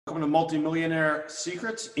Welcome to Multimillionaire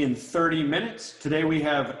Secrets in 30 minutes. Today we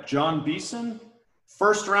have Jon Beason,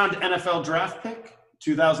 first round NFL draft pick,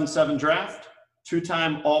 2007 draft,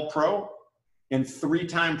 two-time All-Pro, and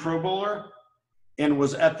three-time Pro Bowler, and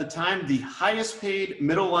was at the time the highest paid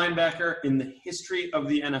middle linebacker in the history of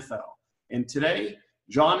the NFL. And today,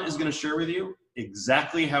 Jon is going to share with you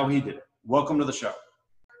exactly how he did it. Welcome to the show.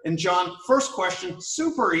 And Jon, first question,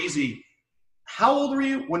 super easy. How old were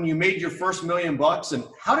you when you made your first $1 million, and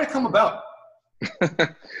how did it come about?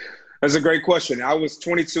 That's a great question. I was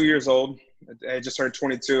 22 years old. I just turned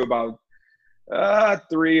 22 about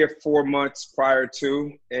 3 or 4 months prior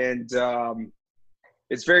to. And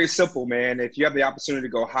it's very simple, man. If you have the opportunity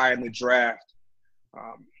to go high in the draft,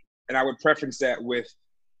 and I would preference that with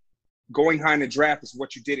going high in the draft is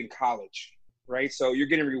what you did in college, right? So you're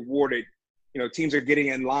getting rewarded. You know, teams are getting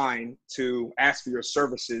in line to ask for your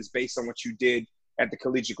services based on what you did at the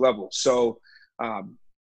collegiate level. So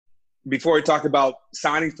before we talk about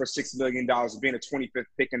signing for $6 million and being a 25th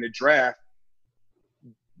pick in the draft,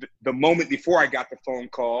 the moment before I got the phone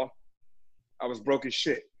call, I was broke as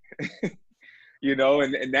shit. You know,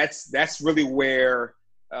 and that's really where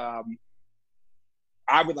I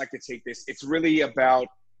would like to take this. It's really about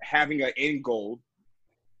having an end goal,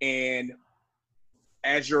 and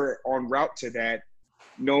as you're en route to that,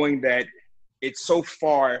 knowing that it's so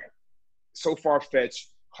far-fetched,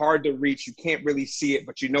 hard to reach, you can't really see it,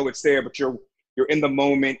 but you know it's there, but you're in the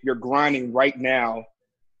moment, you're grinding right now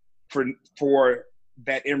for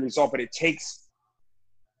that end result. But it takes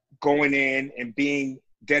going in and being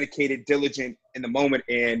dedicated, diligent in the moment,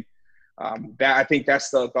 and that I think that's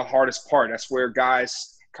the hardest part. That's where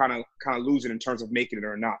guys kind of lose it in terms of making it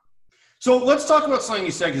or not. So let's talk about something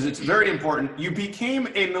you said, because it's very important. You became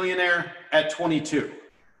a millionaire at 22.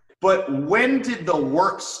 But when did the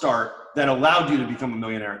work start that allowed you to become a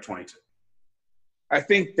millionaire at 22? I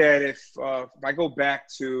think that if I go back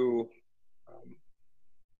to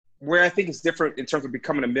where I think it's different in terms of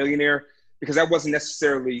becoming a millionaire, because that wasn't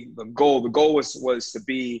necessarily the goal. The goal was to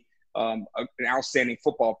be an outstanding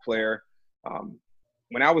football player.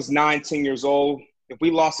 When I was 9, 10 years old, if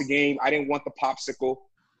we lost a game, I didn't want the popsicle.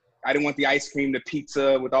 I didn't want the ice cream, the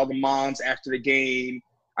pizza with all the moms after the game.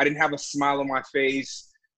 I didn't have a smile on my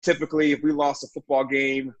face. Typically, if we lost a football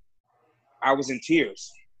game, I was in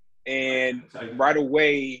tears. And right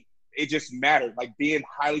away, it just mattered, like being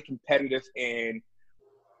highly competitive. And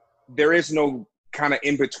there is no kind of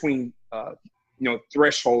in-between,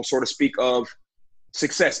 threshold, so to speak, of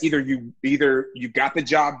success. Either you got the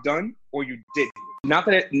job done or you didn't. Not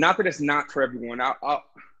that it's not for everyone.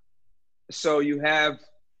 So you have –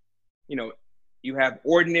 you have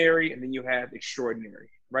ordinary and then you have extraordinary,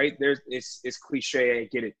 right? It's cliche, I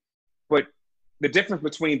get it. But the difference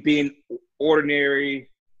between being ordinary,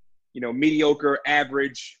 mediocre,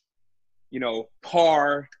 average,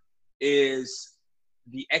 par is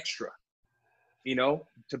the extra.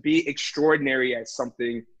 To be extraordinary at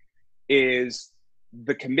something is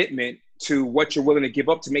the commitment to what you're willing to give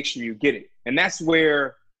up to make sure you get it. And that's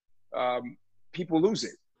where people lose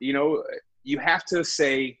it. You have to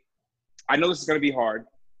say, I know this is going to be hard.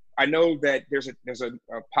 I know that there's a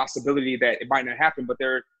possibility that it might not happen, but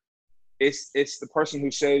it's the person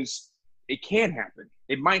who says it can happen.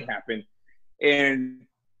 It might happen. And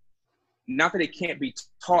not that it can't be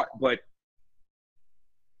taught, but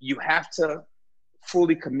you have to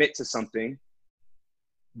fully commit to something.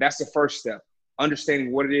 That's the first step,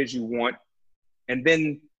 understanding what it is you want. And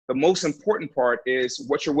then the most important part is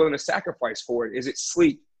what you're willing to sacrifice for it. Is it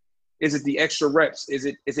sleep? Is it the extra reps? Is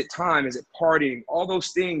it time? Is it partying? All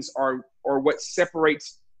those things are what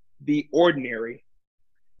separates the ordinary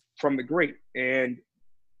from the great. And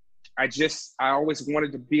I always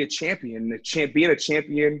wanted to be a champion. Being a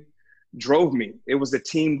champion drove me. It was the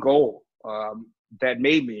team goal that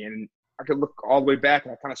made me. And I could look all the way back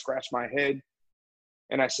and I kind of scratched my head.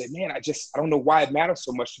 And I said, man, I don't know why it mattered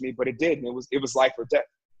so much to me, but it did. And it was life or death.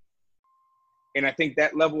 And I think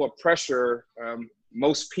that level of pressure,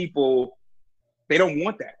 most people, they don't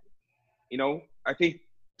want that. I think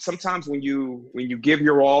sometimes when you give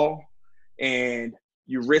your all and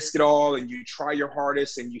you risk it all and you try your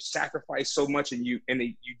hardest and you sacrifice so much and you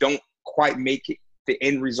don't quite make it the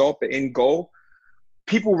end result, the end goal,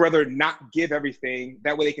 people rather not give everything.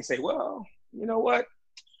 That way they can say, well, you know what?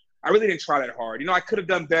 I really didn't try that hard. I could have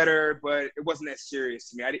done better, but it wasn't that serious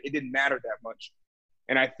to me. It didn't matter that much.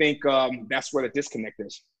 And I think that's where the disconnect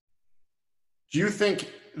is. Do you think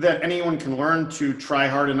that anyone can learn to try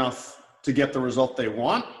hard enough to get the result they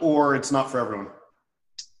want, or it's not for everyone?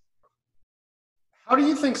 How do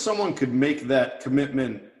you think someone could make that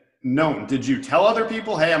commitment known? Did you tell other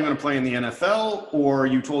people, hey, I'm going to play in the NFL, or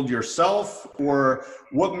you told yourself, or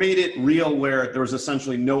what made it real where there was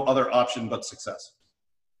essentially no other option but success?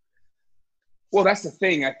 Well, that's the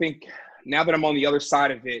thing. I think now that I'm on the other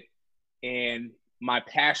side of it and my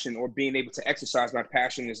passion or being able to exercise my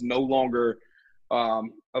passion is no longer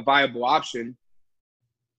a viable option,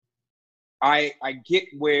 I get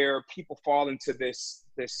where people fall into this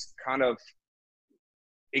kind of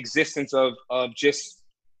existence of just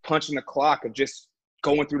punching the clock, of just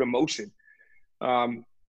going through the motion.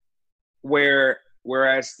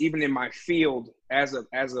 Whereas even in my field as a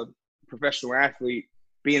professional athlete,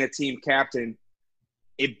 being a team captain,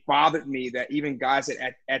 it bothered me that even guys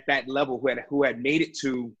at that level who had made it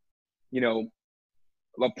to,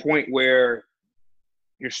 a point where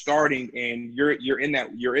you're starting and you're in that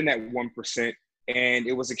 1%, and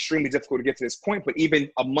it was extremely difficult to get to this point. But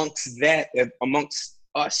even amongst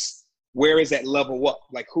us, where is that level up?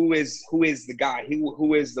 Like who is the guy?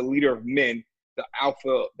 Who is the leader of men, the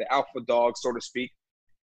alpha dog, so to speak?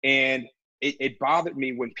 And it bothered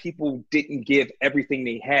me when people didn't give everything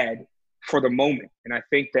they had for the moment. And I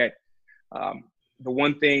think that the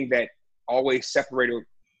one thing that always separated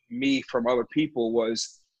me from other people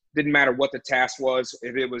was, didn't matter what the task was.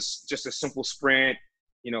 If it was just a simple sprint,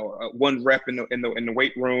 one rep in the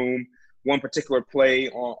weight room, one particular play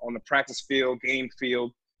on the practice field, game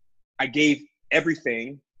field, I gave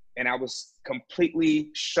everything, and I was completely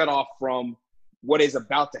shut off from what is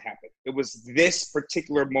about to happen. It was this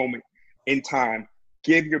particular moment in time.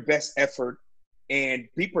 Give your best effort and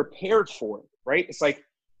be prepared for it, right? It's like,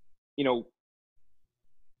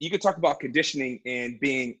 you could talk about conditioning and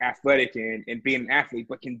being athletic and being an athlete,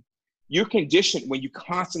 but you're conditioned when you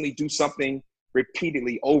constantly do something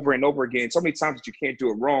repeatedly over and over again, so many times that you can't do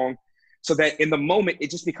it wrong, so that in the moment, it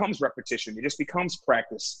just becomes repetition. It just becomes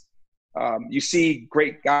practice. You see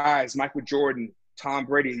great guys, Michael Jordan, Tom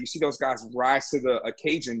Brady, you see those guys rise to the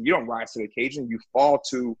occasion. You don't rise to the occasion. You fall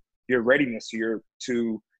to your readiness, to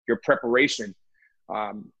your preparation.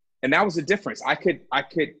 And that was the difference. I could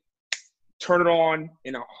turn it on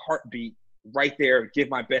in a heartbeat right there, give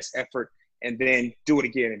my best effort, and then do it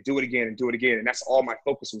again and do it again and do it again. And that's all my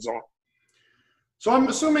focus was on. So I'm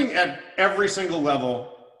assuming at every single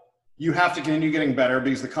level, you have to continue getting better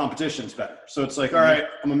because the competition's better. So it's like, all right,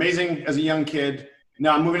 I'm amazing as a young kid.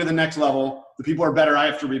 Now I'm moving to the next level. The people are better. I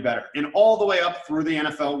have to be better. And all the way up through the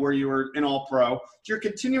NFL where you were in all pro, you're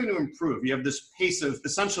continuing to improve. You have this pace of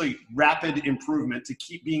essentially rapid improvement to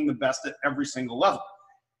keep being the best at every single level.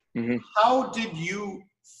 Mm-hmm. How did you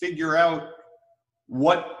figure out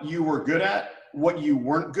what you were good at, what you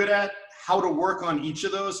weren't good at, how to work on each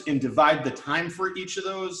of those and divide the time for each of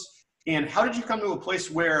those? And how did you come to a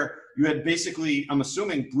place where you had basically, I'm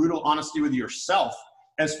assuming, brutal honesty with yourself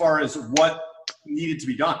as far as what needed to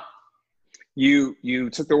be done? You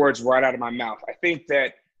took the words right out of my mouth. I think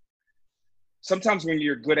that sometimes when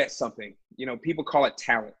you're good at something, people call it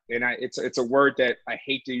talent. And it's a word that I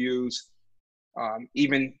hate to use,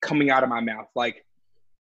 even coming out of my mouth. Like,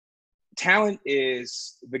 talent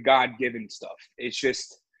is the God-given stuff. It's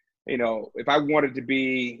just, if I wanted to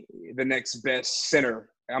be the next best center,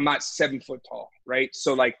 I'm not 7 foot tall, right?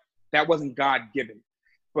 So like, that wasn't God-given.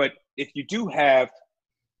 But if you do have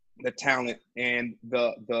the talent and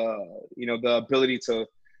the ability to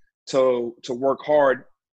work hard,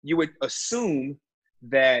 you would assume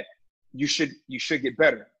that you should get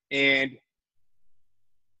better. And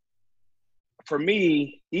for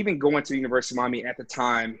me, even going to the University of Miami at the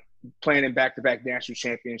time, playing in back-to-back national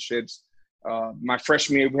championships, my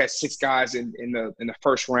freshman year, we had 6 guys in the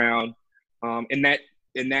first round. In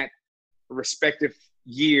that respective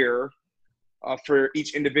year, for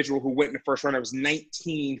each individual who went in the first round, there was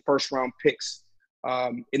 19 first-round picks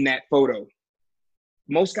in that photo.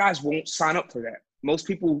 Most guys won't sign up for that. Most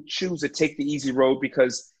people choose to take the easy road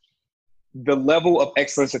because the level of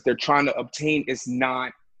excellence that they're trying to obtain is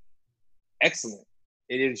not excellent.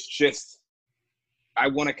 It is just, I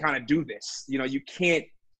want to kind of do this. You can't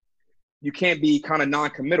be kind of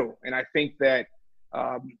non-committal. And I think that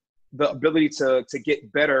the ability to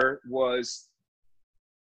get better was,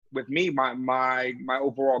 with me, my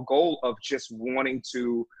overall goal of just wanting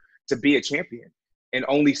to be a champion and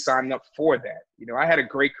only signing up for that. I had a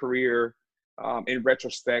great career in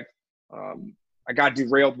retrospect. I got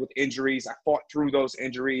derailed with injuries. I fought through those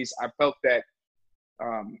injuries. I felt that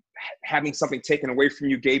having something taken away from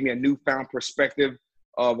you gave me a newfound perspective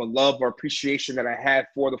of a love or appreciation that I had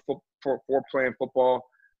for playing football.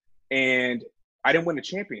 And I didn't win the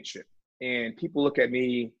championship. And people look at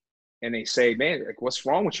me and they say, man, like, what's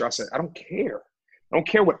wrong with you? I said, I don't care. I don't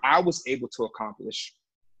care what I was able to accomplish.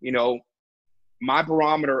 my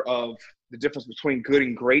barometer of the difference between good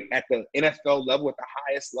and great at the NFL level, at the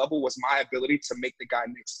highest level, was my ability to make the guy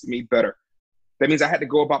next to me better. That means I had to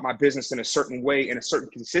go about my business in a certain way, in a certain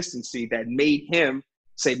consistency that made him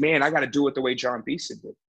say, man, I got to do it the way Jon Beason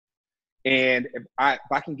did. And if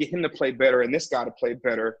I can get him to play better and this guy to play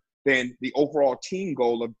better, then the overall team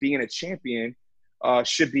goal of being a champion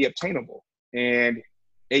should be obtainable. And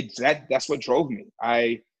that's what drove me.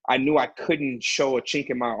 I knew I couldn't show a chink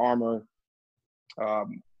in my armor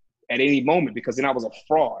at any moment, because then I was a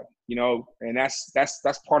fraud, and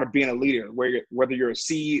that's part of being a leader, whether you're a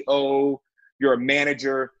CEO, you're a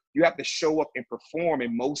manager, you have to show up and perform,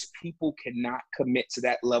 and most people cannot commit to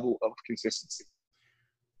that level of consistency.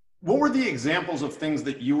 What were the examples of things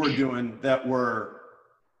that you were doing that were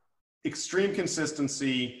extreme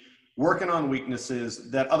consistency, working on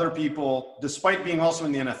weaknesses, that other people, despite being also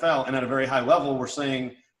in the NFL and at a very high level, were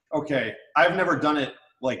saying, okay, I've never done it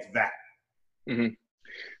like that? Mm-hmm.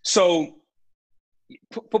 So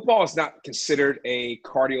football is not considered a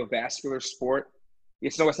cardiovascular sport.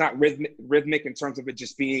 It's not rhythmic in terms of it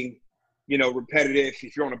just being, repetitive.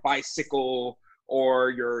 If you're on a bicycle or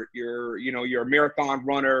you're a marathon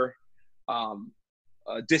runner,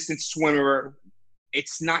 a distance swimmer,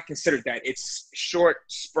 it's not considered that. It's short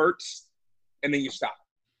spurts and then you stop.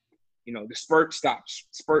 The spurt stops.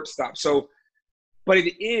 So, but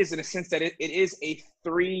it is in a sense that it is a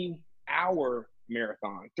 3-hour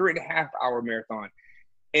marathon, 3.5-hour marathon.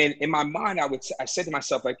 And in my mind, I said to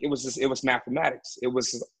myself, like, it was mathematics. It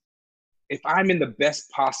was, if I'm in the best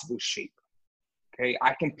possible shape, okay,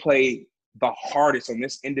 I can play the hardest on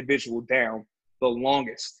this individual down the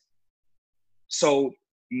longest. So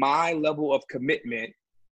my level of commitment,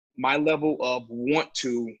 my level of want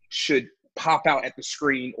to should pop out at the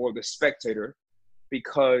screen or the spectator,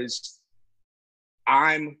 because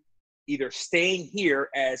I'm either staying here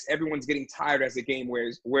as everyone's getting tired as the game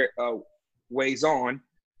weighs on,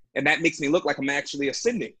 and that makes me look like I'm actually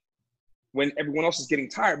ascending when everyone else is getting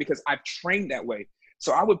tired, because I've trained that way.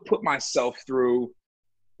 So I would put myself through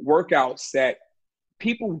workouts that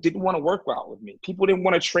people didn't want to work out with me. People didn't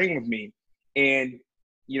want to train with me. And,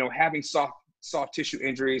 having soft tissue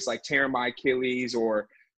injuries like tearing my Achilles or,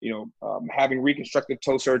 having reconstructive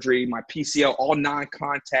toe surgery, my PCL, all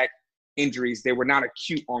non-contact injuries. They were not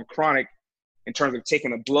acute on chronic in terms of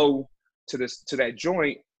taking a blow to that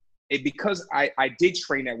joint. Because I did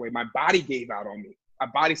train that way, my body gave out on me. My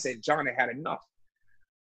body said, John, I had enough.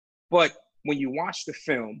 But when you watch the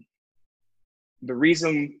film, the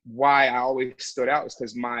reason why I always stood out is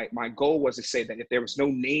because my goal was to say that if there was no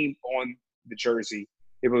name on the jersey,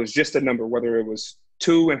 if it was just a number, whether it was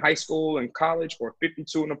 2 in high school and college or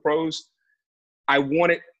 52 in the pros, I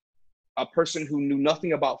wanted a person who knew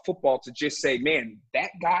nothing about football to just say, man,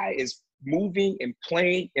 that guy is moving and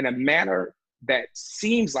playing in a manner that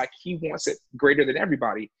seems like he wants it greater than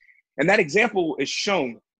everybody. And that example is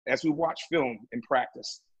shown as we watch film in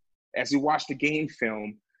practice, as we watch the game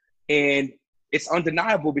film. And it's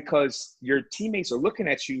undeniable because your teammates are looking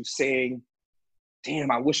at you saying,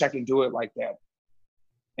 damn, I wish I could do it like that.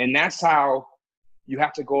 And that's how you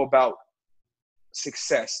have to go about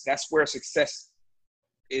success. That's where success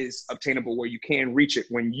is obtainable, where you can reach it,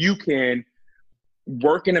 when you can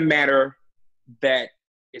work in a manner that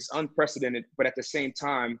is unprecedented, but at the same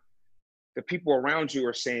time, the people around you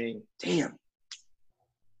are saying, damn,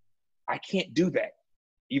 I can't do that.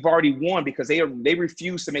 You've already won, because they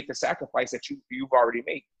refuse to make the sacrifice that you've already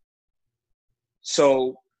made.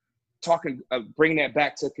 So bringing that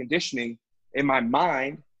back to conditioning, in my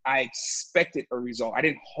mind, I expected a result. I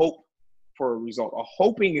didn't hope for a result.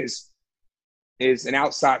 Hoping is an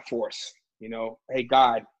outside force, hey,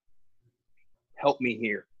 God, help me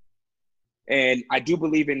here. And I do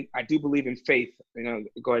believe in faith,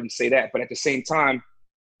 go ahead and say that. But at the same time,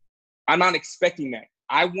 I'm not expecting that.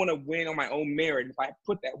 I want to win on my own merit. If I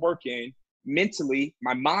put that work in mentally,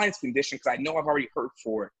 my mind's conditioned because I know I've already hurt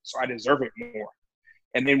for it, so I deserve it more.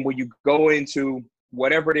 And then when you go into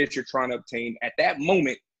whatever it is you're trying to obtain, at that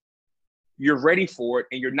moment, you're ready for it,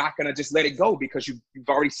 and you're not going to just let it go because you've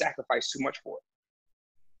already sacrificed too much for it.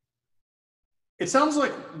 It sounds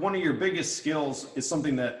like one of your biggest skills is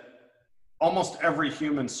something that almost every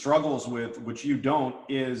human struggles with, which you don't,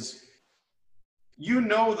 is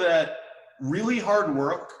that really hard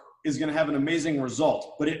work is going to have an amazing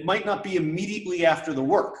result, but it might not be immediately after the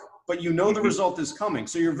work, but the result is coming.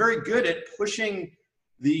 So you're very good at pushing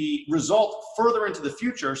the result further into the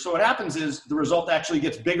future. So what happens is the result actually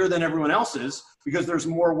gets bigger than everyone else's because there's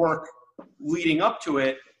more work leading up to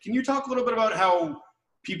it. Can you talk a little bit about how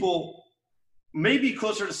people may be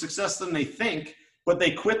closer to success than they think, but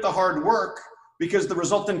they quit the hard work because the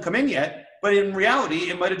result didn't come in yet, but in reality,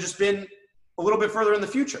 it might have just been a little bit further in the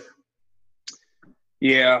future.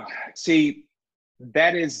 Yeah. See,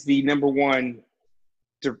 that is the number one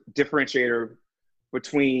differentiator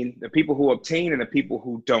between the people who obtain and the people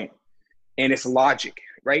who don't. And it's logic,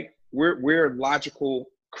 right? We're logical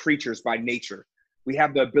creatures by nature. We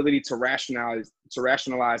have the ability to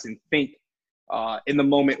rationalize and think in the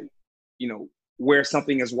moment, where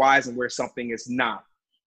something is wise and where something is not.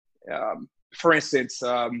 For instance,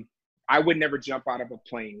 I would never jump out of a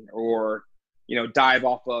plane or, dive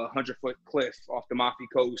off a 100-foot cliff off the Amalfi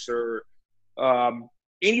Coast or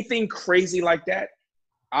anything crazy like that.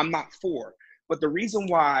 I'm not for. But the reason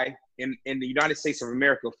why in the United States of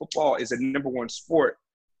America, football is the number one sport,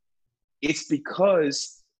 it's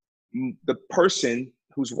because the person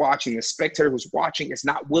who's watching, the spectator who's watching, is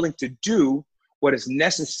not willing to do what is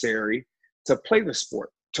necessary to play the sport,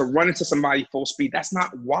 to run into somebody full speed. That's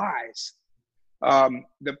not wise.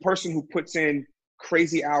 The person who puts in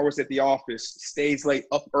crazy hours at the office, stays late,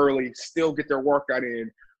 up early, still get their workout in,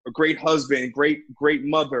 a great husband, great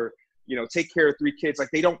mother, take care of 3 kids.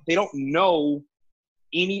 Like they don't know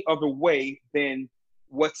any other way than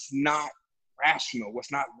what's not rational,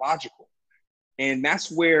 what's not logical. And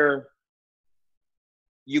that's where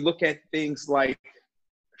you look at things like,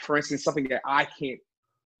 for instance, something that I can't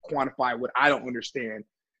quantify, what I don't understand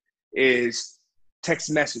is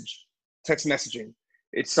text messaging.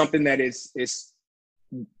 It's something that is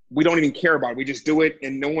we don't even care about. We just do it,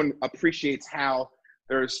 and no one appreciates how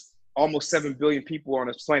there's almost 7 billion people on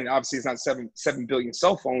this planet. Obviously, it's not 7 billion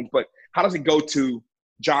cell phones, but how does it go to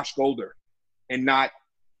Josh Golder and not,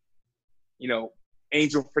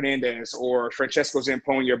 Angel Fernandez or Francesco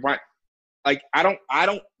Zamponi or Brian? Like, I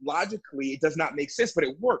don't logically, it does not make sense, but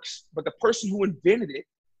it works. But the person who invented it,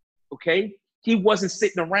 okay, he wasn't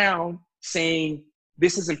sitting around saying,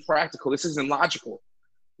 this isn't practical, this isn't logical.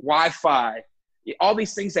 Wi-Fi, all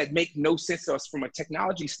these things that make no sense to us from a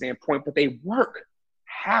technology standpoint, but they work.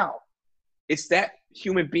 How? It's that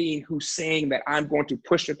human being who's saying that I'm going to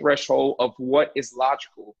push the threshold of what is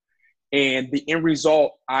logical. And the end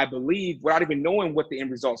result, I believe, without even knowing what the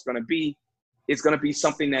end result is going to be, it's going to be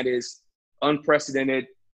something that is unprecedented,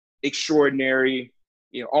 extraordinary,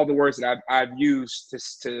 all the words that I've used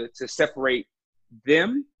to separate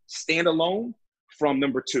them standalone from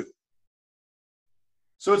number 2.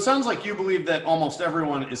 So it sounds like you believe that almost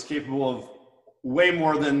everyone is capable of way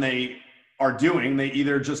more than they are doing. They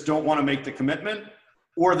either just don't want to make the commitment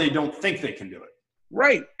or they don't think they can do it.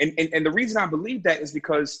 Right. And the reason I believe that is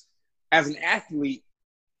because as an athlete,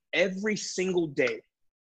 every single day,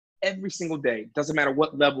 doesn't matter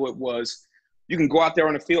what level it was, you can go out there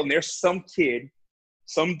on the field and there's some kid,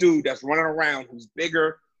 some dude that's running around who's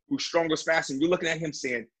bigger, who's stronger, who's faster, and you're looking at him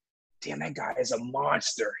saying, damn, that guy is a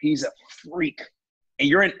monster. He's a freak. And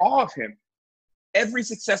you're in awe of him. Every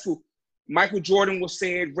successful, Michael Jordan was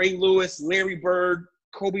saying, Ray Lewis, Larry Bird,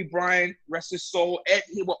 Kobe Bryant, rest his soul,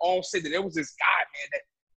 he will all say that there was this guy, man, that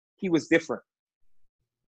he was different.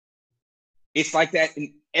 It's like that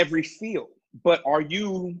in every field. But are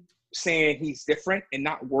you saying he's different and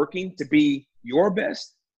not working to be your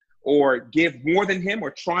best or give more than him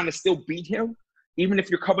or trying to still beat him, even if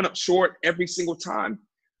you're coming up short every single time?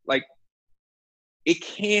 Like, it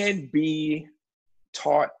can be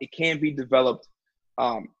taught, it can be developed,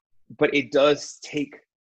 but it does take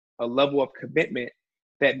a level of commitment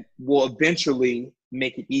that will eventually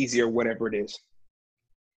make it easier, whatever it is.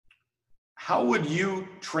 How would you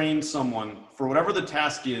train someone for whatever the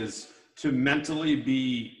task is to mentally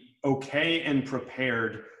be okay and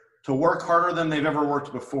prepared to work harder than they've ever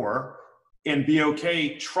worked before and be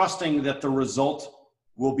okay trusting that the result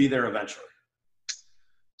will be there eventually?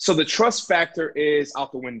 So the trust factor is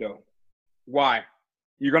out the window. Why?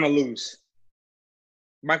 You're going to lose.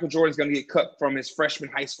 Michael Jordan's going to get cut from his freshman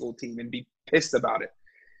high school team and be pissed about it.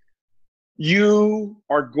 You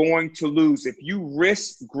are going to lose. If you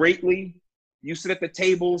risk greatly, you sit at the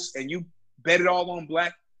tables and you bet it all on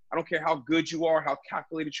black, I don't care how good you are, how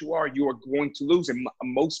calculated you are going to lose. And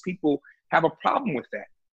most people have a problem with that.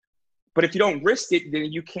 But if you don't risk it,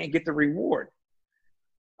 then you can't get the reward.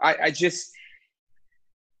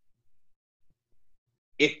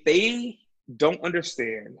 If they don't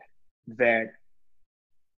understand that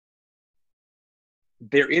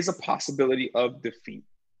there is a possibility of defeat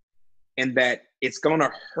and that it's going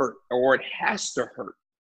to hurt or it has to hurt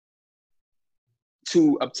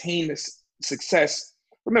to obtain this success.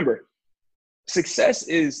 Remember, success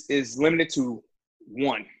is limited to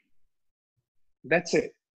one. That's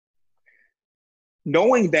it.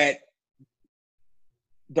 Knowing that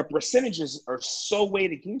the percentages are so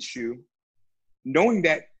weighed against you, knowing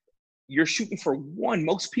that you're shooting for one.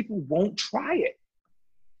 Most people won't try it.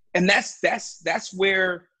 And that's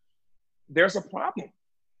where there's a problem.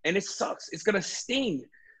 And it sucks. It's going to sting.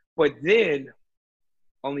 But then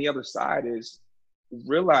on the other side is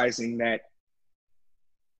realizing that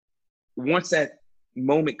once that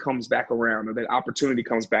moment comes back around or that opportunity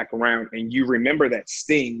comes back around and you remember that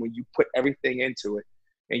sting when you put everything into it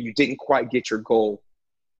and you didn't quite get your goal,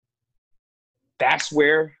 that's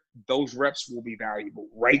where those reps will be valuable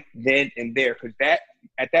right then and there. Because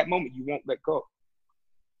at that moment, you won't let go.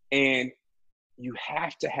 And you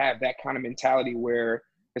have to have that kind of mentality where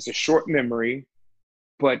it's a short memory,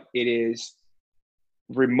 but it is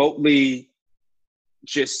remotely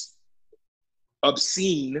just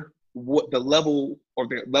obscene what the level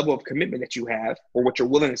of commitment that you have or what you're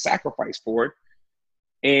willing to sacrifice for it.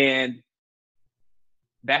 And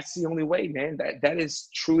that's the only way, man. That is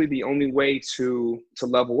truly the only way to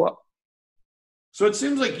level up. So it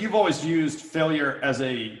seems like you've always used failure as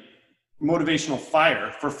a motivational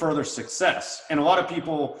fire for further success. And a lot of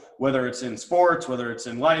people, whether it's in sports, whether it's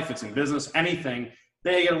in life, it's in business, anything,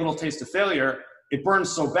 they get a little taste of failure. It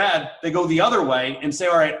burns so bad, they go the other way and say,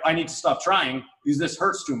 all right, I need to stop trying because this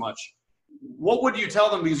hurts too much. What would you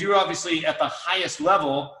tell them? Because you're obviously at the highest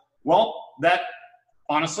level. Well, that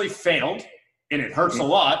honestly failed and it hurts a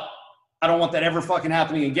lot. I don't want that ever fucking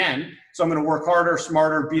happening again. So I'm going to work harder,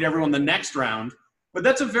 smarter, beat everyone the next round. But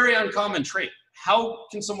that's a very uncommon trait. How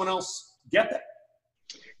can someone else get that?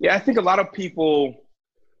 Yeah, I think a lot of people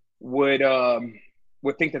would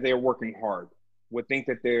think that they're working hard, would think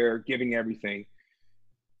that they're giving everything.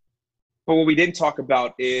 But what we didn't talk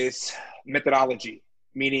about is methodology,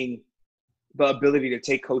 meaning the ability to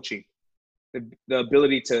take coaching, the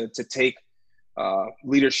ability to take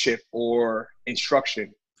leadership or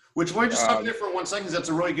instruction. Which, let me just stop there for 1 second, because that's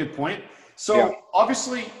a really good point. So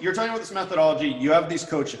obviously you're talking about this methodology, you have these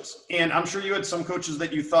coaches, and I'm sure you had some coaches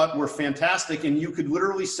that you thought were fantastic, and you could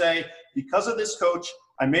literally say, because of this coach,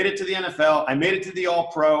 I made it to the NFL, I made it to the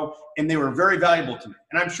All-Pro, and they were very valuable to me.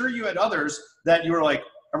 And I'm sure you had others that you were like,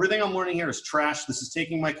 everything I'm learning here is trash. This is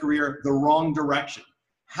taking my career the wrong direction.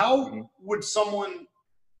 How would someone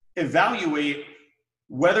evaluate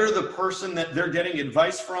whether the person that they're getting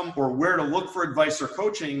advice from or where to look for advice or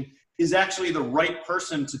coaching is actually the right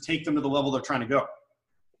person to take them to the level they're trying to go?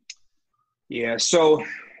 Yeah, so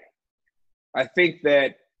I think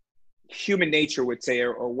that human nature would say,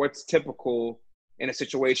 or what's typical in a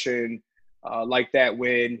situation like that,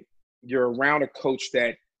 when you're around a coach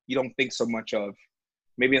that you don't think so much of.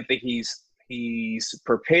 Maybe you don't think he's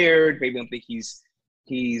prepared. Maybe you don't think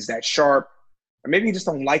he's that sharp, or maybe you just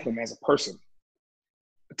don't like him as a person.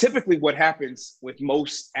 Typically what happens with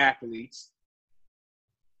most athletes,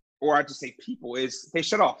 or I just say people, is they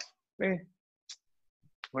shut off. Man,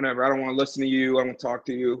 whatever, I don't want to listen to you. I don't want to talk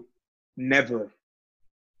to you. Never.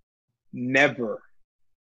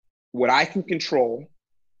 What I can control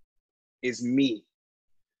is me.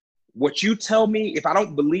 What you tell me, if I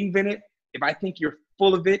don't believe in it, if I think you're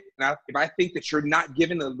full of it, and if I think that you're not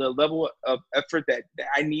giving the level of effort that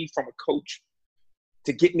I need from a coach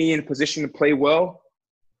to get me in a position to play well,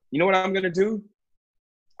 you know what I'm going to do?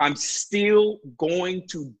 I'm still going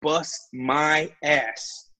to bust my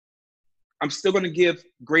ass. I'm still going to give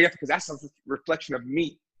great effort, because that's a reflection of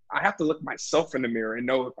me. I have to look myself in the mirror and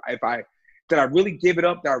know if did I really give it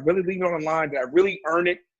up? Did I really leave it on the line? Did I really earn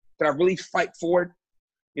it? Did I really fight for it?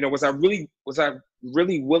 You know, was I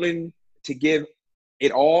really willing to give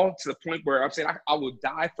it all to the point where I'm saying I will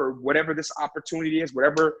die for whatever this opportunity is,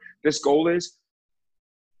 whatever this goal is?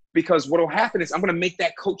 Because what will happen is I'm going to make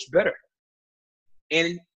that coach better.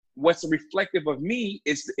 And what's reflective of me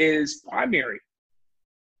is primary.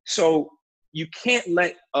 So you can't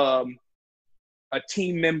let a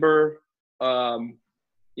team member,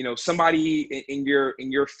 somebody in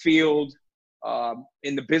your field,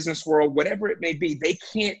 in the business world, whatever it may be, they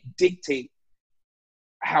can't dictate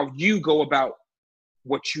how you go about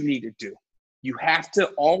what you need to do. You have to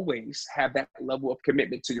always have that level of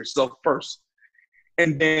commitment to yourself first.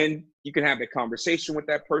 And then you can have a conversation with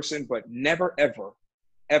that person, but never, ever,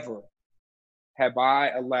 ever have I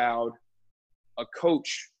allowed a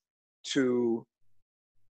coach to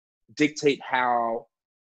dictate how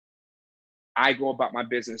I go about my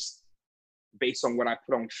business based on what I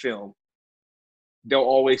put on film. They'll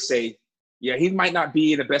always say, yeah, he might not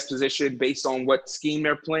be in the best position based on what scheme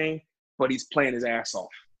they're playing, but he's playing his ass off.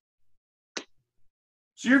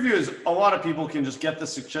 So your view is a lot of people can just get the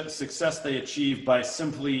success they achieve by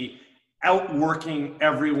simply outworking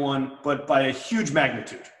everyone, but by a huge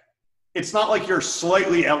magnitude. It's not like you're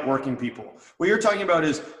slightly outworking people. What you're talking about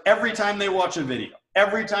is every time they watch a video,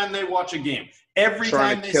 every time they watch a game, every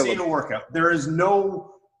Trying time to they kill see them. a workout. There is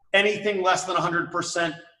no anything less than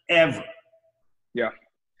 100% ever. Yeah.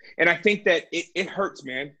 And I think that it hurts,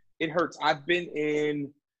 man. It hurts. I've been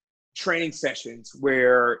in training sessions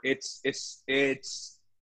where it's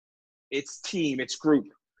team, it's group.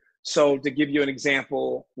 So to give you an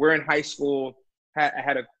example, we're in high school. I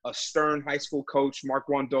had a stern high school coach, Mark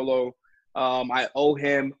Wandolo. I owe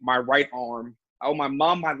him my right arm. I owe my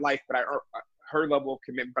mom my life, but her level of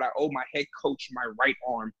commitment. But I owe my head coach my right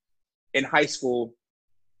arm in high school.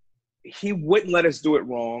 He wouldn't let us do it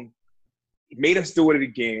wrong. He made us do it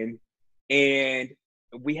again. And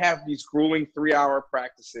we have these grueling 3-hour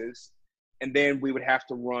practices, and then we would have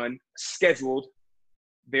to run scheduled.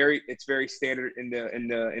 It's very standard in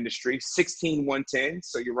the industry. 16 110.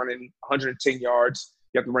 So you're running 110 yards.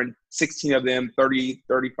 You have to run 16 of them, 30,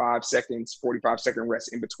 35 seconds, 45-second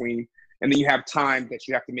rest in between. And then you have time that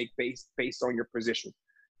you have to make based on your position.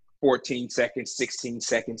 14 seconds, 16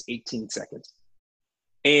 seconds, 18 seconds.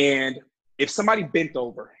 And if somebody bent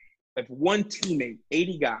over, if one teammate,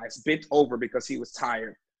 80 guys, bent over because he was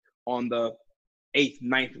tired on the 8th,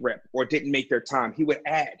 9th rep or didn't make their time, he would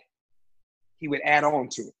add on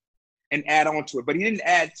to it and add on to it. But he didn't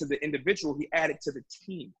add to the individual, he added to the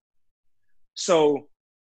team. So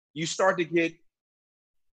you start to get,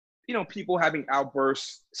 people having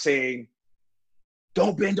outbursts saying,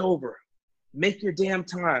 don't bend over, make your damn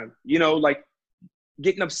time, like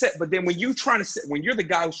getting upset. But then when you're the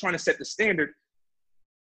guy who's trying to set the standard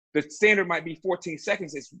might be 14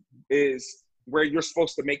 seconds is where you're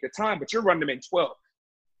supposed to make the time, but you're running them in 12.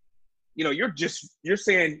 You're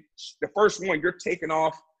saying the first one, you're taking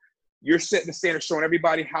off, you're setting the standard, showing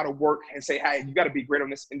everybody how to work and say, hey, you got to be great on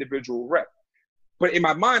this individual rep. But in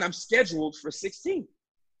my mind, I'm scheduled for 16.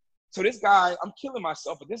 So this guy, I'm killing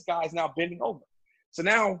myself, but this guy is now bending over. So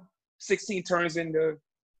now 16 turns into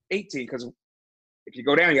 18 because if you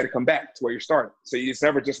go down, you got to come back to where you're starting. So it's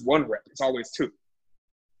never just one rep. It's always two.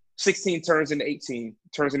 16 turns into 18,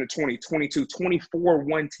 turns into 20, 22, 24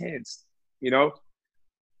 110s,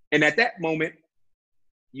 And at that moment,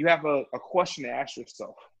 you have a question to ask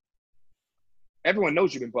yourself. Everyone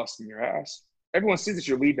knows you've been busting your ass. Everyone sees that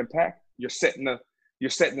you're leading the pack. You're setting the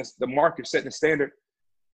mark. You're setting the standard.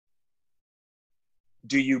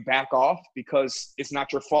 Do you back off because it's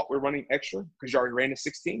not your fault we're running extra because you already ran to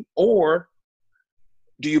 16? Or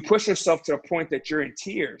do you push yourself to a point that you're in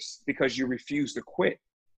tears because you refuse to quit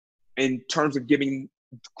in terms of giving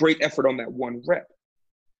great effort on that one rep?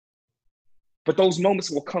 But those moments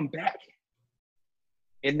will come back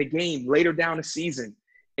in the game later down the season,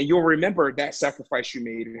 and you'll remember that sacrifice you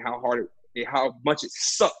made and how much it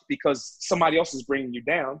sucked because somebody else is bringing you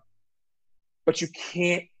down. But you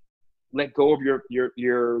can't let go of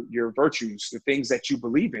your virtues, the things that you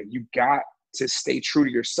believe in. You got to stay true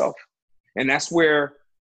to yourself, and that's where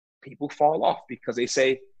people fall off because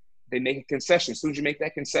they make a concession. As soon as you make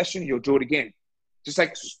that concession, you'll do it again. Just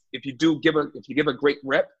like if you give a great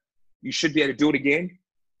rep, you should be able to do it again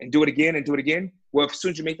and do it again and do it again. Well, as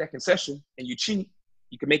soon as you make that concession and you cheat,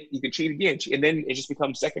 you can cheat again, and then it just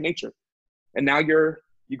becomes second nature. And now you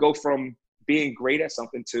go from being great at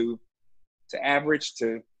something to average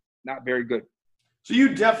to not very good. So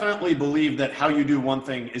you definitely believe that how you do one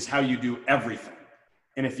thing is how you do everything.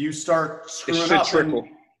 And if you start screwing up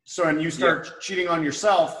and you start cheating on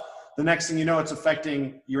yourself, the next thing you know, it's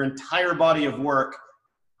affecting your entire body of work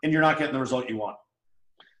and you're not getting the result you want.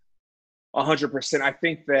 100%. I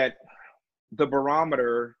think that the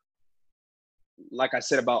barometer, like I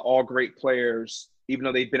said about all great players, even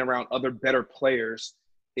though they've been around other better players,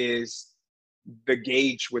 is the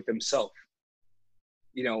gauge with themselves.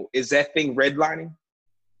 Is that thing redlining?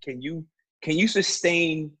 Can you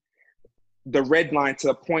sustain the red line to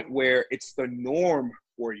a point where it's the norm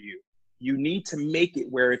for you? You need to make it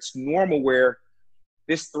where it's normal, where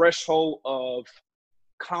this threshold of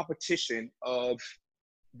competition, of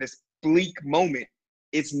this bleak moment,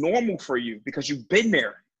 is normal for you because you've been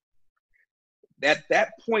there. At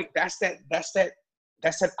that point, that's that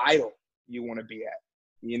idol you want to be at,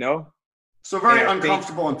 So very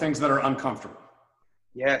uncomfortable in things that are uncomfortable.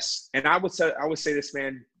 Yes. And I would say this,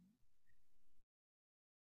 man,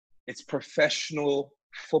 it's professional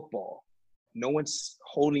football. No one's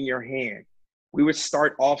holding your hand. We would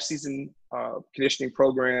start off-season conditioning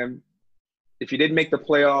program. If you didn't make the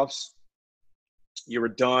playoffs, you were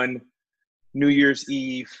done. New Year's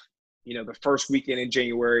Eve, the first weekend in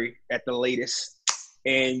January at the latest.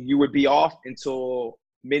 And you would be off until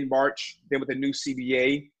mid-March. Then with a new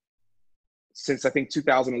CBA, since I think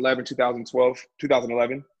 2011,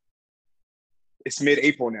 it's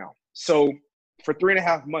mid-April now. So for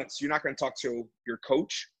 3.5 months, you're not going to talk to your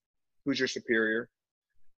coach, who's your superior,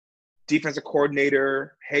 defensive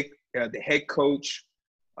coordinator, the head coach,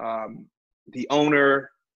 the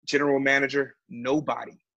owner, general manager.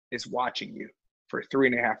 Nobody is watching you for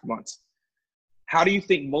 3.5 months. How do you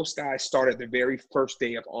think most guys started the very first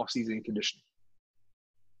day of off-season conditioning?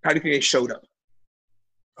 How do you think they showed up?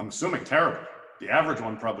 I'm assuming terrible. The average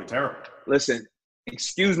one probably terrible. Listen,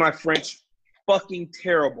 excuse my French, fucking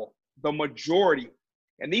terrible. The majority,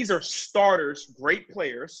 and these are starters, great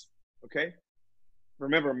players, okay?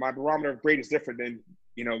 Remember, my barometer of great is different than,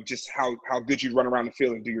 just how good you run around the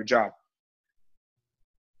field and do your job.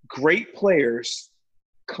 Great players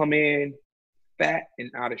come in fat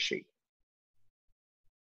and out of shape.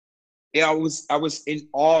 Yeah, I was in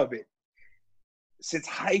awe of it. Since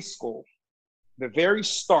high school, the very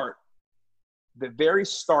start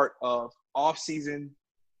of off-season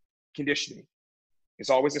conditioning is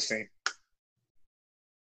always the same.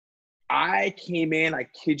 I came in, I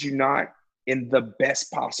kid you not, in the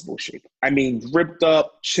best possible shape. I mean, ripped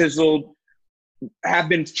up, chiseled, have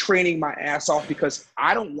been training my ass off because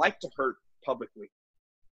I don't like to hurt publicly.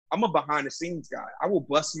 I'm a behind-the-scenes guy. I will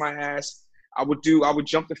bust my ass. I would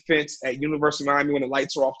jump the fence at University of Miami when the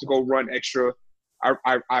lights are off to go run extra.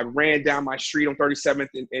 I ran down my street on 37th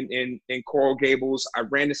in Coral Gables. I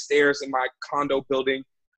ran the stairs in my condo building.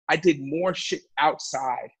 I did more shit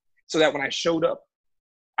outside so that when I showed up,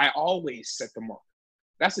 I always set the mark.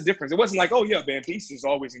 That's the difference. It wasn't like, oh, yeah, Van Beast is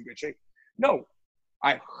always in good shape. No,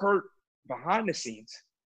 I hurt behind the scenes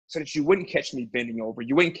so that you wouldn't catch me bending over.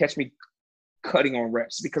 You wouldn't catch me cutting on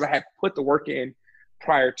reps because I had put the work in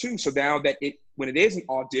prior to. So now that when it is an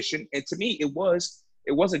audition, and to me, it was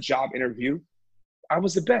a job interview, I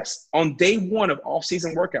was the best on day one of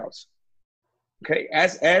off-season workouts. Okay,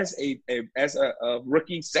 as a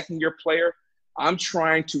rookie, second-year player, I'm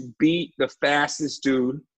trying to beat the fastest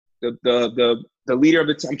dude, the leader of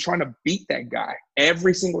the team. I'm trying to beat that guy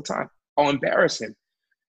every single time. I'll embarrass him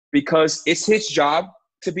because it's his job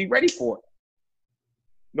to be ready for it.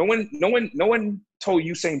 No one told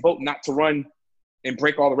Usain Bolt not to run and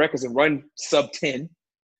break all the records and run sub 10.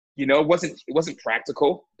 It wasn't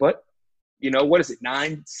practical, but what is it,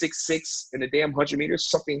 9.66 in the damn 100 meters?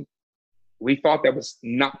 Something we thought that was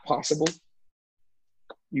not possible.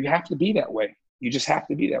 You have to be that way. You just have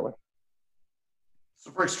to be that way. So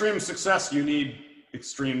for extreme success, you need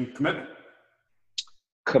extreme commitment.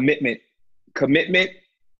 Commitment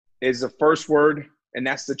is the first word, and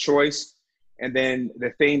that's the choice. And then the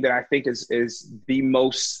thing that I think is the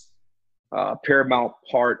most paramount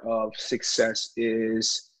part of success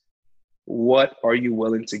is, what are you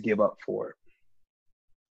willing to give up for it?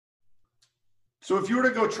 So if you were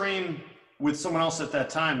to go train with someone else at that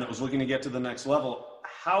time that was looking to get to the next level,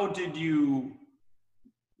 how did you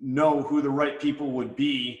know who the right people would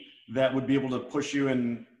be that would be able to push you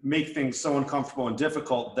and make things so uncomfortable and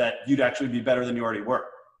difficult that you'd actually be better than you already were?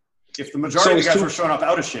 If the majority of the guys were showing up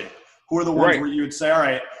out of shape, who are the ones where you would say, all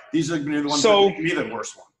right, these are going to be the ones that make me the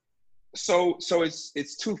worst one? So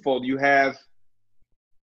it's twofold.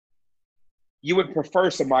 You would prefer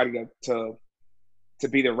somebody to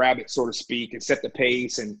be the rabbit, so to speak, and set the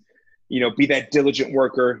pace and, be that diligent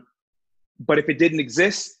worker. But if it didn't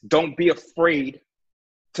exist, don't be afraid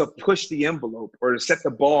to push the envelope or to set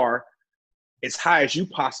the bar as high as you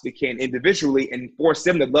possibly can individually and force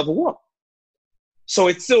them to level up. So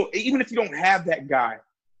it's still, even if you don't have that guy,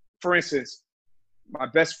 for instance, my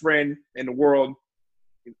best friend in the world,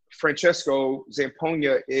 Francesco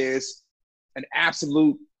Zampogna, is an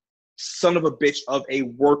absolute son of a bitch of a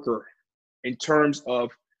worker in terms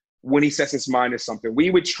of when he sets his mind to something.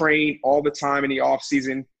 We would train all the time in the off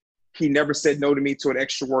season. He never said no to me to an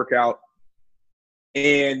extra workout.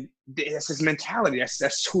 And that's his mentality.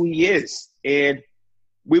 That's who he is. And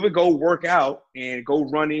we would go work out and go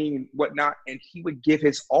running and whatnot, and he would give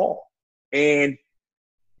his all. And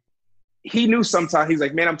he knew sometimes, he's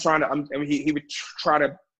like, man, he would try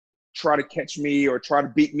to catch me or try to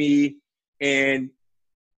beat me. And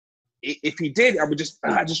if he did, I would just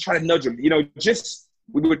try to nudge him.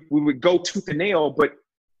 We would go tooth and nail, but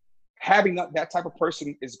having that type of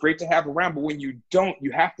person is great to have around. But when you don't,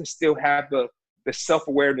 you have to still have the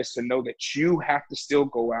self-awareness to know that you have to still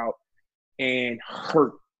go out and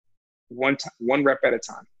hurt one rep at a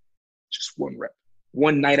time. Just one rep.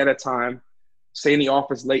 One night at a time. Stay in the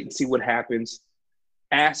office late and see what happens.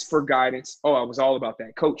 Ask for guidance. Oh, I was all about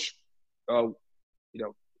that. Coach, what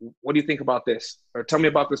do you think about this? Or tell me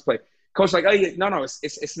about this play. Coach, like, oh yeah, no,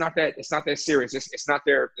 it's not that serious. It's not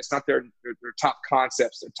their top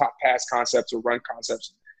concepts, their top pass concepts or run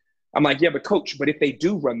concepts. I'm like, yeah, but coach, but if they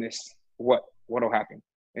do run this, what'll happen?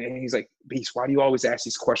 And he's like, Beast, why do you always ask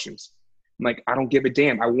these questions? I'm like, I don't give a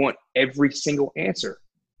damn. I want every single answer.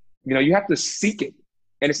 You know, you have to seek it.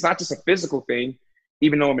 And it's not just a physical thing,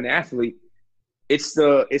 even though I'm an athlete. It's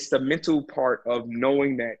the mental part of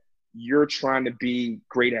knowing that you're trying to be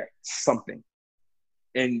great at something.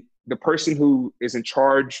 And the person who is in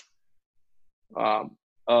charge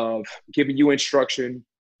of giving you instruction,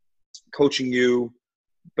 coaching you,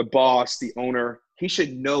 the boss, the owner, he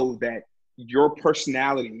should know that your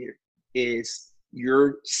personality is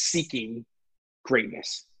you're seeking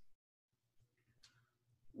greatness.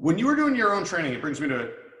 When you were doing your own training, it brings me to a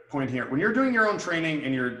point here. When you're doing your own training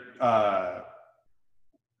and you're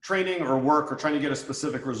training or work or trying to get a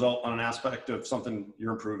specific result on an aspect of something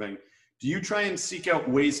you're improving, do you try and seek out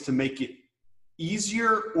ways to make it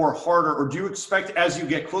easier or harder? Or do you expect as you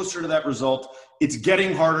get closer to that result, it's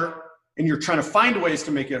getting harder and you're trying to find ways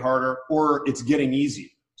to make it harder, or it's getting easier?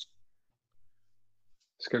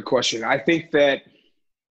 It's a good question. I think that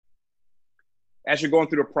as you're going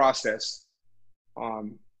through the process,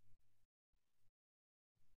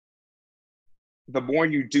 the more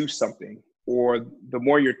you do something or the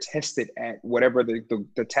more you're tested at whatever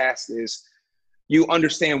the task is, you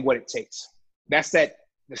understand what it takes. That's the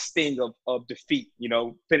sting of defeat, you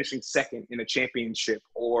know, finishing second in a championship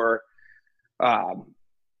or,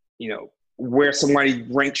 you know, where somebody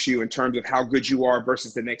ranks you in terms of how good you are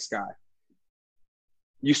versus the next guy.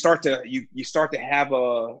 You start to have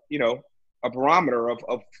a barometer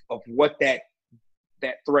of what that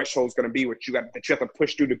threshold is going to be, what you have to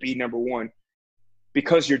push through to be number one,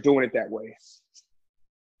 because you're doing it that way.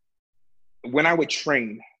 When I would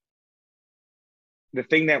train, the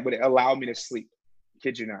thing that would allow me to sleep,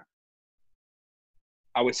 kid you not,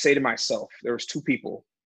 I would say to myself, there was two people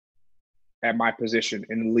at my position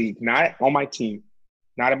in the league, not on my team,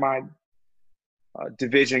 not in my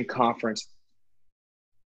division conference,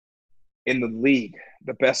 in the league,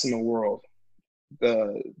 the best in the world.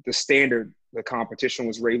 The standard, the competition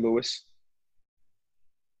was Ray Lewis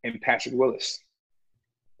and Patrick Willis.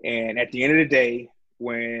 And at the end of the day,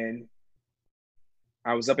 when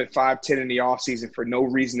I was up at 5'10" in the offseason for no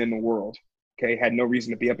reason in the world, okay, had no reason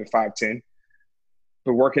to be up at 5'10",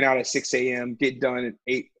 but working out at 6 a.m., get done at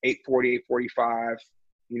 8:40, 8:45,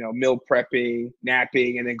 you know, meal prepping,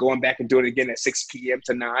 napping, and then going back and doing it again at 6 p.m.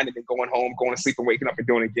 to 9, and then going home, going to sleep and waking up and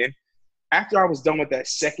doing it again. After I was done with that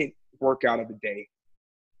second workout of the day,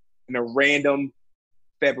 in a random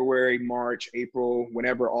February, March, April,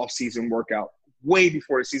 whenever off-season workout, way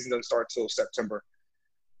before the season doesn't start till September,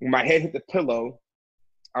 when my head hit the pillow,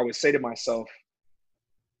 I would say to myself,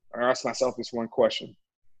 or ask myself this one question: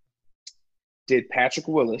 did Patrick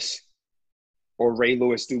Willis or Ray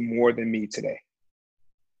Lewis do more than me today?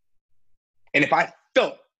 And if I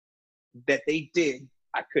felt that they did,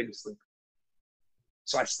 I couldn't sleep.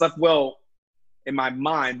 So I slept well. In my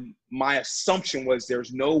mind, my assumption was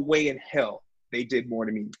there's no way in hell they did more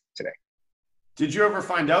than me today. Did you ever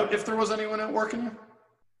find out if there was anyone outworking you?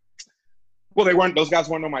 Well, those guys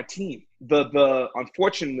weren't on my team.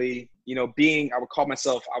 Unfortunately, you know, I would call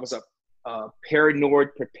myself, I was a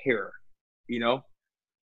paranoid preparer, you know?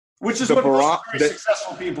 Which is what most very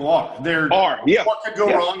successful people are. Yeah. What could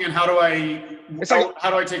go wrong, and how do I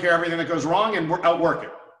take care of everything that goes wrong and outwork it?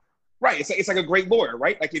 Right. It's like a great lawyer,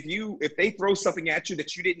 right? Like if they throw something at you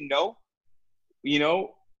that you didn't know, you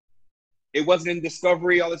know, it wasn't in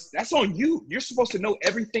discovery, all this, that's on you. You're supposed to know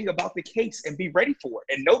everything about the case and be ready for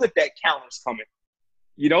it and know that counter's coming,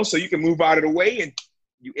 you know, so you can move out of the way and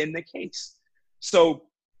you end the case. So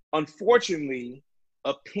unfortunately,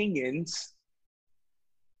 opinions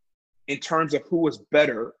in terms of who was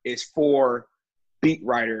better is for beat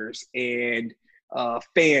writers and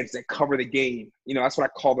fans that cover the game. You know, that's what I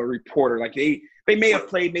call the reporter. Like they may have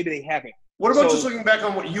played, maybe they haven't. What about just looking back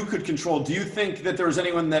on what you could control? Do you think that there was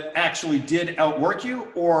anyone that actually did outwork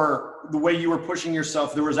you, or the way you were pushing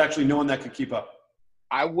yourself, there was actually no one that could keep up?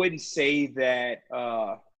 I wouldn't say that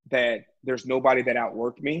that there's nobody that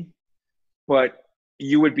outworked me, but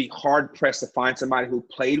you would be hard pressed to find somebody who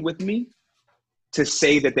played with me to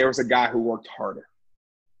say that there was a guy who worked harder.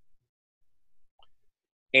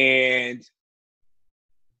 And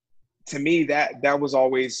to me, that was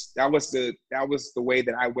the way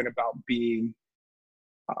that I went about being,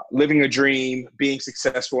 living a dream, being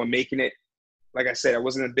successful, and making it. Like I said, I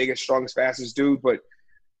wasn't the biggest, strongest, fastest dude, but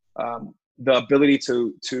the ability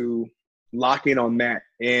to lock in on that,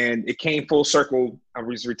 and it came full circle. I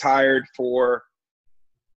was retired for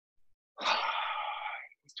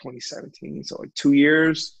 2017, so like 2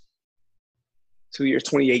 years.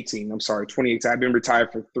 2018. I'm sorry, 2018. I've been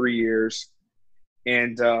retired for 3 years.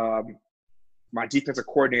 And my defensive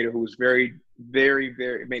coordinator, who was very, very,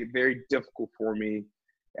 very, made it very difficult for me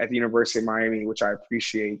at the University of Miami, which I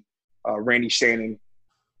appreciate, Randy Shannon.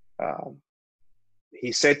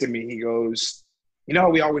 He said to me, he goes, you know,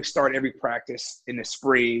 we always start every practice in the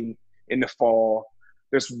spring, in the fall.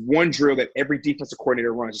 There's one drill that every defensive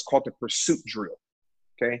coordinator runs. It's called the pursuit drill,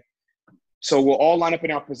 okay? So we'll all line up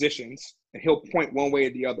in our positions, and he'll point one way or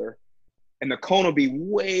the other, and the cone will be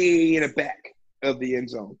way in the back of the end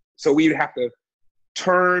zone. So we'd have to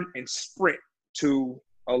turn and sprint to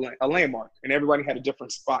a landmark, and everybody had a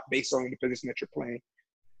different spot based on the position that you're playing.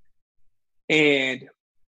 And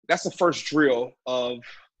that's the first drill of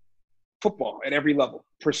football at every level,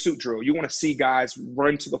 pursuit drill. You want to see guys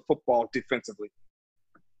run to the football defensively.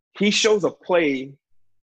 He shows a play,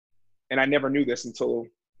 and I never knew this until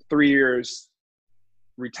 3 years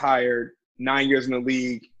retired, 9 years in the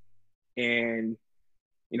league, and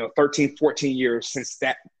 13, 14 years since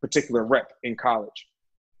that particular rep in college.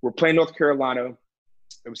 We're playing North Carolina.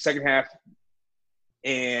 It was second half,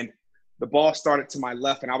 and the ball started to my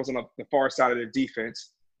left, and I was on the far side of the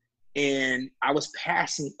defense, and I was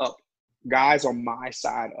passing up guys on my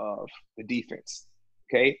side of the defense,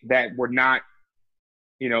 okay, that were not,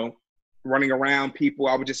 running around people.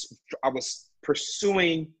 I was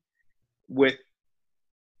pursuing with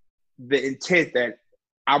the intent that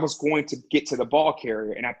I was going to get to the ball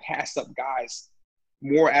carrier, and I passed up guys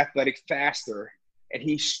more athletic, faster, and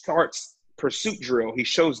he starts pursuit drill. He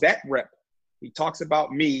shows that rep. He talks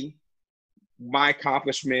about me, my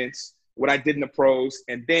accomplishments, what I did in the pros,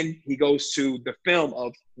 and then he goes to the film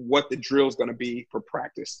of what the drill is going to be for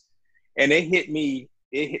practice. And it hit me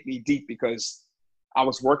deep because I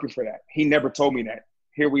was working for that. He never told me that.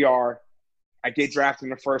 Here we are. I get drafted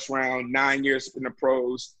in the first round, 9 years in the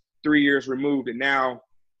pros, 3 years removed, and now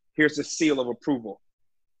here's the seal of approval.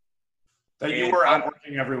 That you were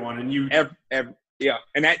outworking everyone, and you yeah,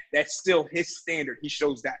 and that's still his standard. He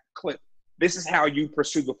shows that clip. This is how you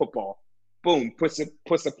pursue the football. Boom, puts a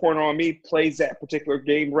pointer on me, plays that particular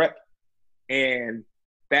game rep, and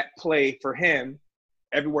that play for him,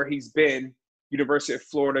 everywhere he's been, University of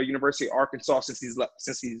Florida, University of Arkansas, since he's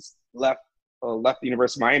left the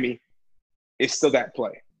University of Miami, it's still that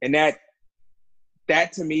play. And that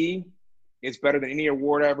to me is better than any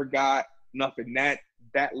award I ever got. Nothing.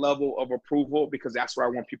 That level of approval, because that's what I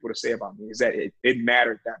want people to say about me, is that it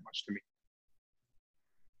mattered that much to me.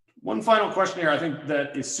 One final question here, I think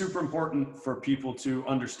that is super important for people to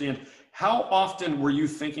understand. How often were you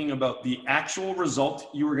thinking about the actual result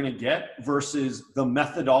you were going to get versus the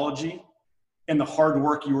methodology and the hard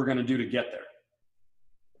work you were going to do to get there?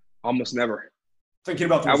 Almost never. Thinking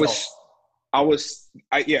about the result.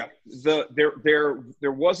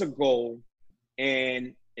 There was a goal,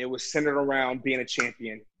 and it was centered around being a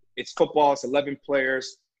champion. It's football. It's 11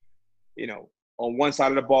 players, on one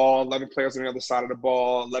side of the ball, 11 players on the other side of the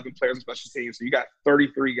ball, 11 players on special teams. So you got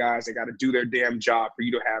 33 guys that got to do their damn job for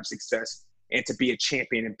you to have success and to be a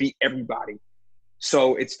champion and beat everybody.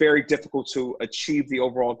 So it's very difficult to achieve the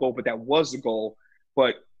overall goal, but that was the goal.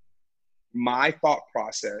 But my thought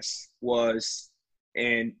process was,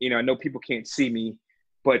 and, I know people can't see me,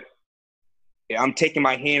 but I'm taking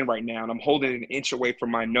my hand right now and I'm holding it an inch away from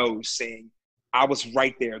my nose, saying I was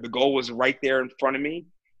right there. The goal was right there in front of me.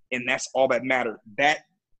 And that's all that mattered. That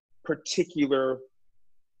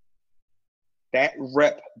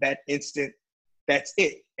rep, that instant, that's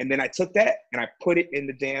it. And then I took that and I put it in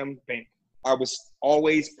the damn bank. I was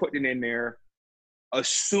always putting it in there,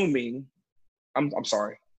 assuming, I'm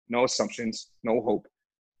sorry, no assumptions, no hope,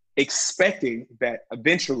 expecting that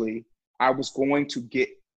eventually I was going to get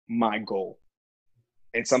my goal.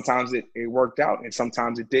 And sometimes it worked out and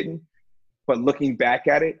sometimes it didn't. But looking back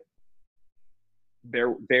at it,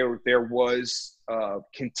 there was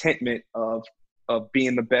contentment of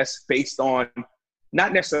being the best based on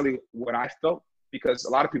not necessarily what I felt, because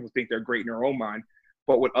a lot of people think they're great in their own mind,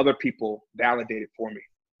 but what other people validated for me.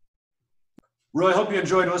 Really hope you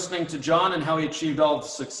enjoyed listening to John and how he achieved all the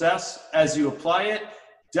success. As you apply it,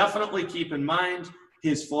 definitely keep in mind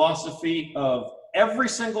his philosophy of every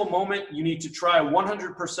single moment you need to try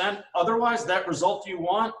 100%. Otherwise, that result you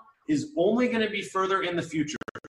want is only going to be further in the future.